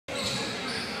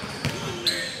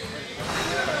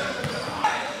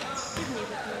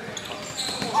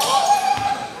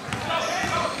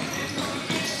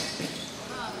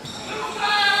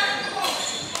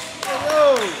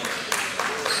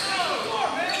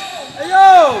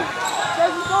go!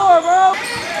 Check the score, bro!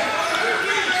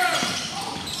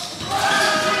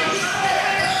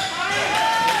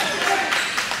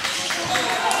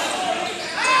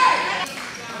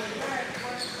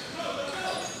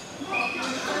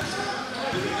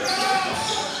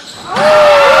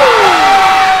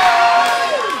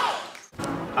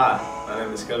 Hi, my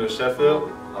name is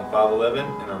Sheffield. I'm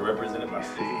 5'11", and I'm represented by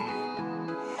Steve.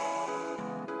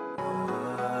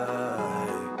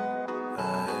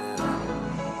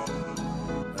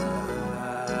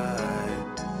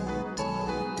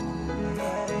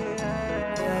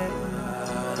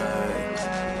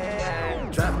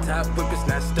 Drop top whip, it's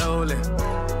not stolen.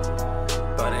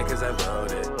 Bought it cause I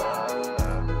wrote it.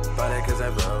 Bought it cause I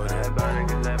wrote it.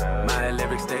 My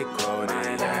lyrics stay quoted.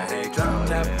 Hey, drop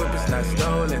top whip, it's not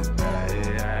stolen.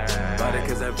 Bought it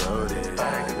cause I wrote it.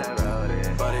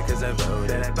 Bought it cause I wrote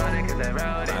it.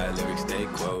 My lyrics stay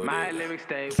quoted. My lyrics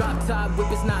stay. Drop top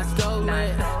whip is not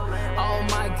stolen. All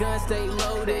my guns stay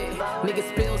loaded. Niggas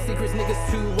spill secrets,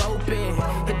 niggas too open.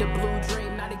 Hit the blue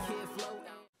dream, not a kid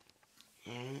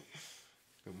floating.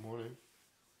 Good morning.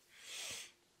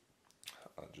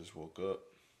 I just woke up.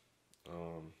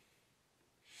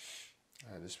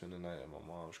 I had to spend the night at my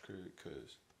mom's crib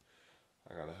because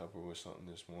I gotta help her with something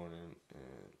this morning,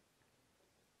 and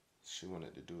she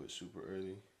wanted to do it super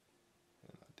early,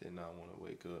 and I did not want to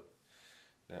wake up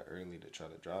that early to try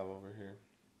to drive over here,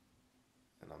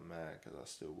 and I'm mad because I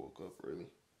still woke up early.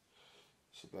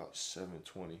 It's about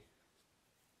 7:20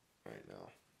 right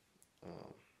now.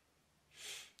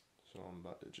 So I'm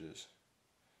about to just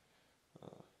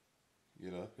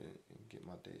get up and get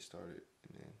my day started,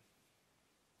 and then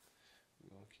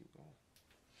we're gonna keep going.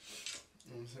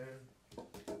 You know what I'm saying?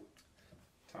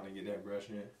 Time to get that brush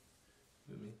in.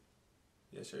 With me?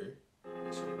 Yes, sir.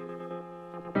 Yes, sir.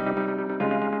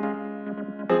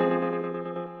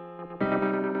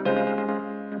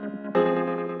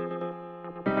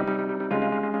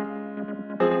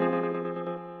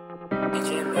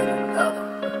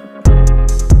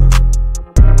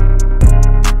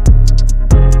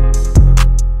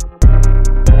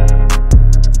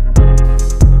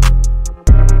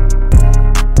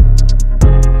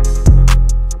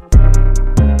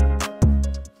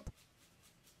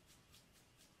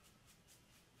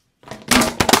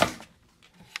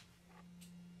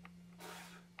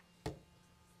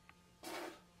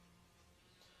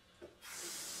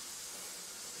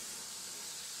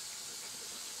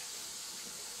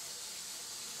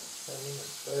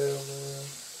 Fail, man.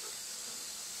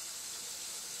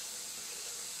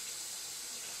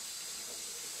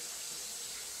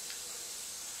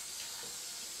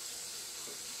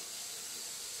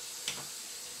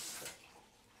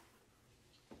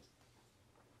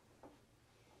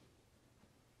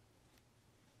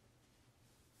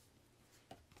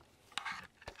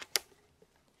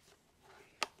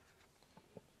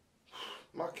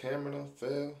 My camera done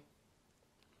fell.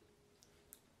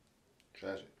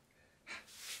 Tragic.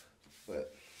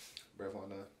 But breath on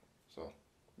that. So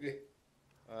yeah.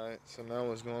 Alright, so now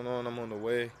what's going on? I'm on the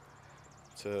way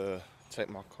to take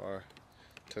my car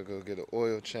to go get an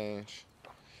oil change.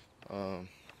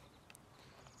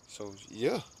 So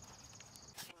yeah.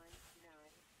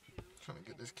 Trying to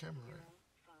get this camera right.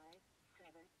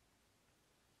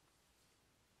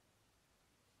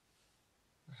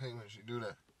 I hate when she do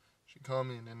that. She call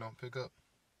me and then don't pick up.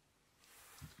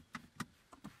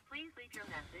 Please leave your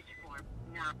message for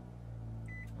not.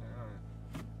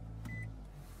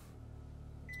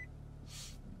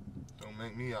 Don't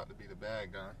make me out to be the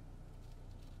bad guy.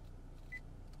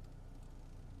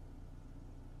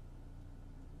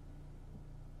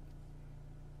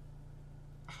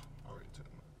 Already took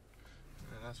my.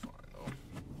 Man, that's fine though.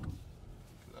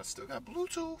 'Cause I still got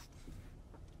Bluetooth.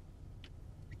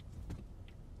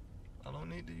 I don't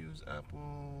need to use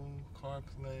Apple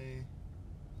CarPlay.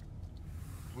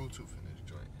 Bluetooth in this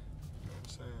joint. You know what I'm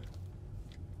saying?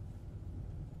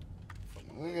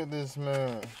 Look at this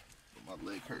man. My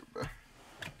leg hurt, bro.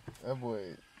 That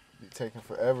boy be taking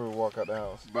forever to walk out the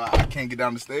house. Bro, I can't get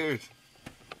down the stairs.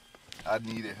 I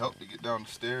needed help to get down the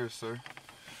stairs, sir.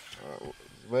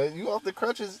 But you off the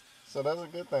crutches, so that's a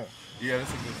good thing. Yeah,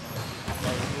 that's a good thing.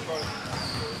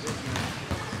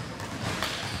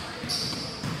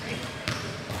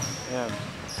 Yeah.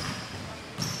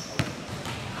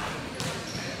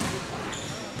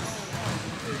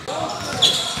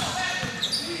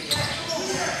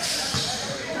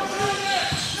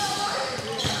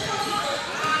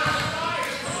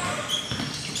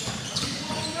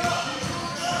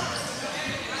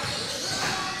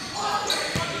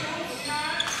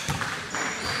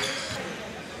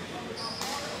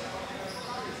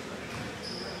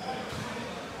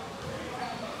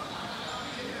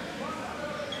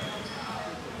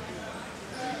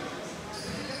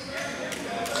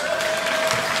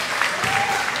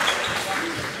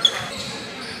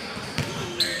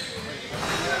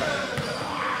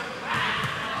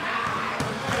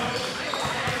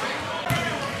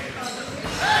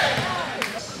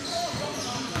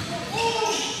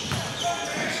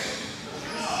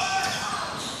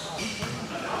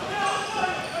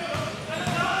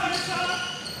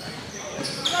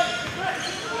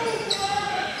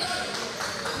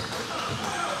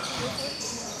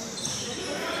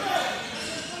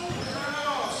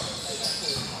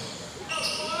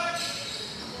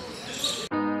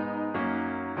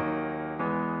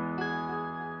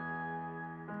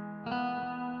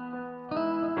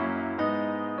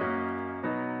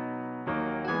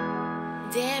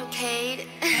 Damn, Cade.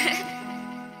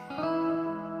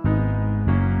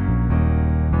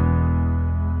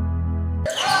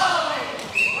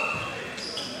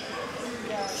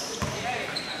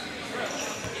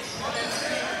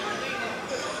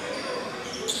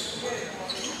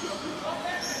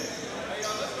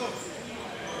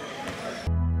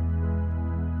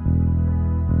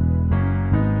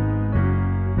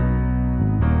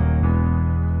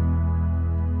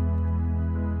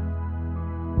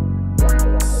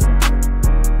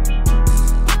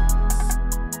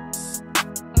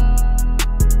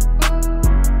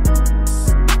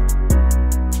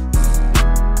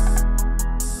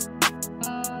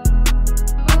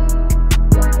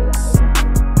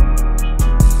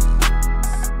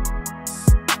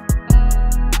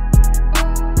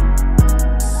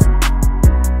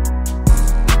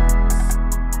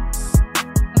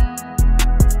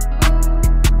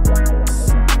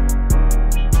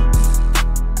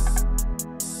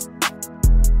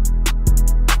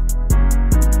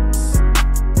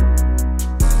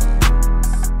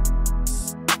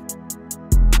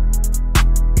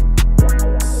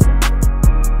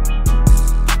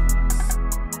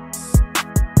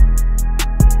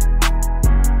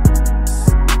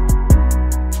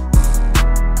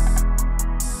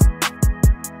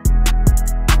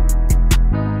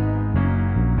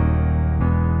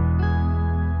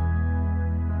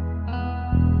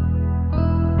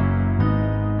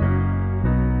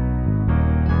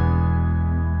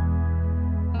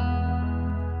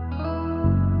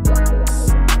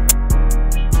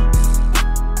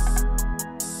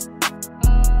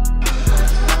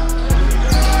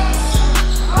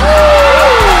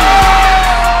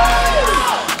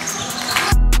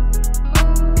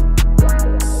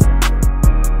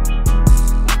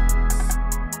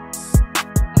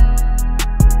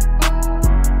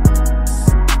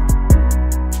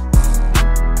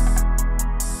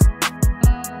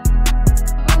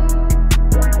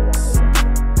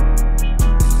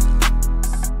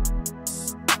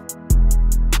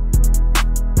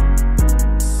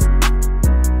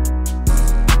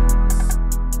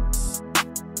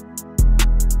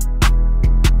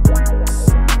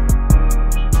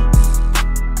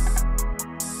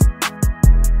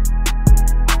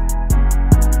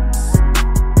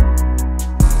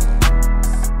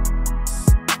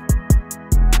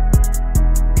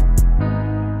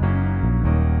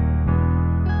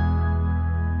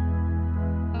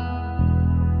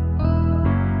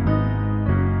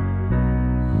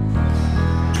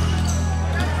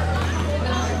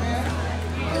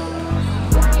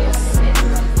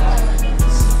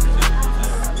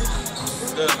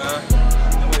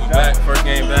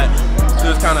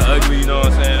 kind of ugly, you know what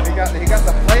I'm saying? He got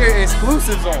the player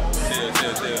exclusives on.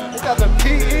 Yeah. He got the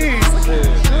PEs.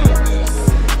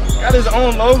 Got his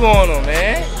own logo on him,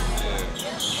 man.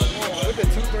 Look at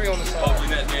 2-3 on the side. Hopefully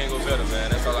next game go better, man.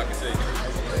 That's all I can say.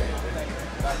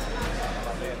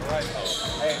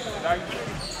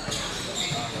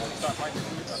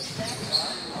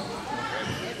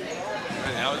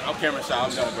 I'm camera shy.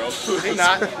 I'm done, bro. He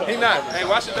not. Hey,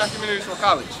 watch the documentaries from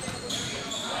college.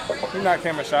 He's not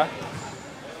camera shy.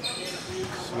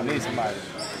 I need somebody.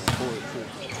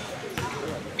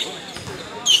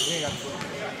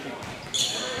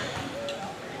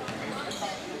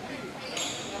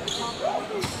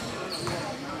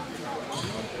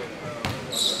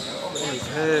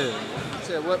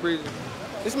 Said what reason?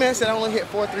 This man said I only hit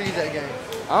 4 threes that game.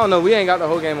 I don't know. We ain't got the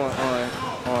whole game on.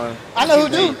 I know who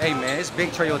do. Hey man, it's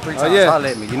Big Trail 3 times. Yeah. Holler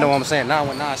at me. You know what I'm saying?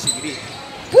 919 CBD.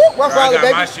 Woo! Rough I Riley, got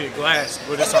baby. my shit glass,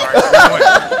 but it's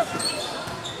alright.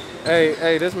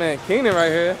 Hey, this man Keenan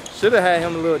right here should have had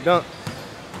him a little dunk.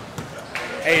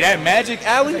 Hey, that Magic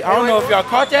Alley, I don't know if y'all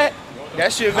caught that.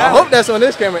 That shit I valid. hope that's on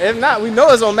this camera. If not, we know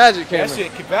it's on Magic camera. That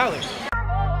shit valid.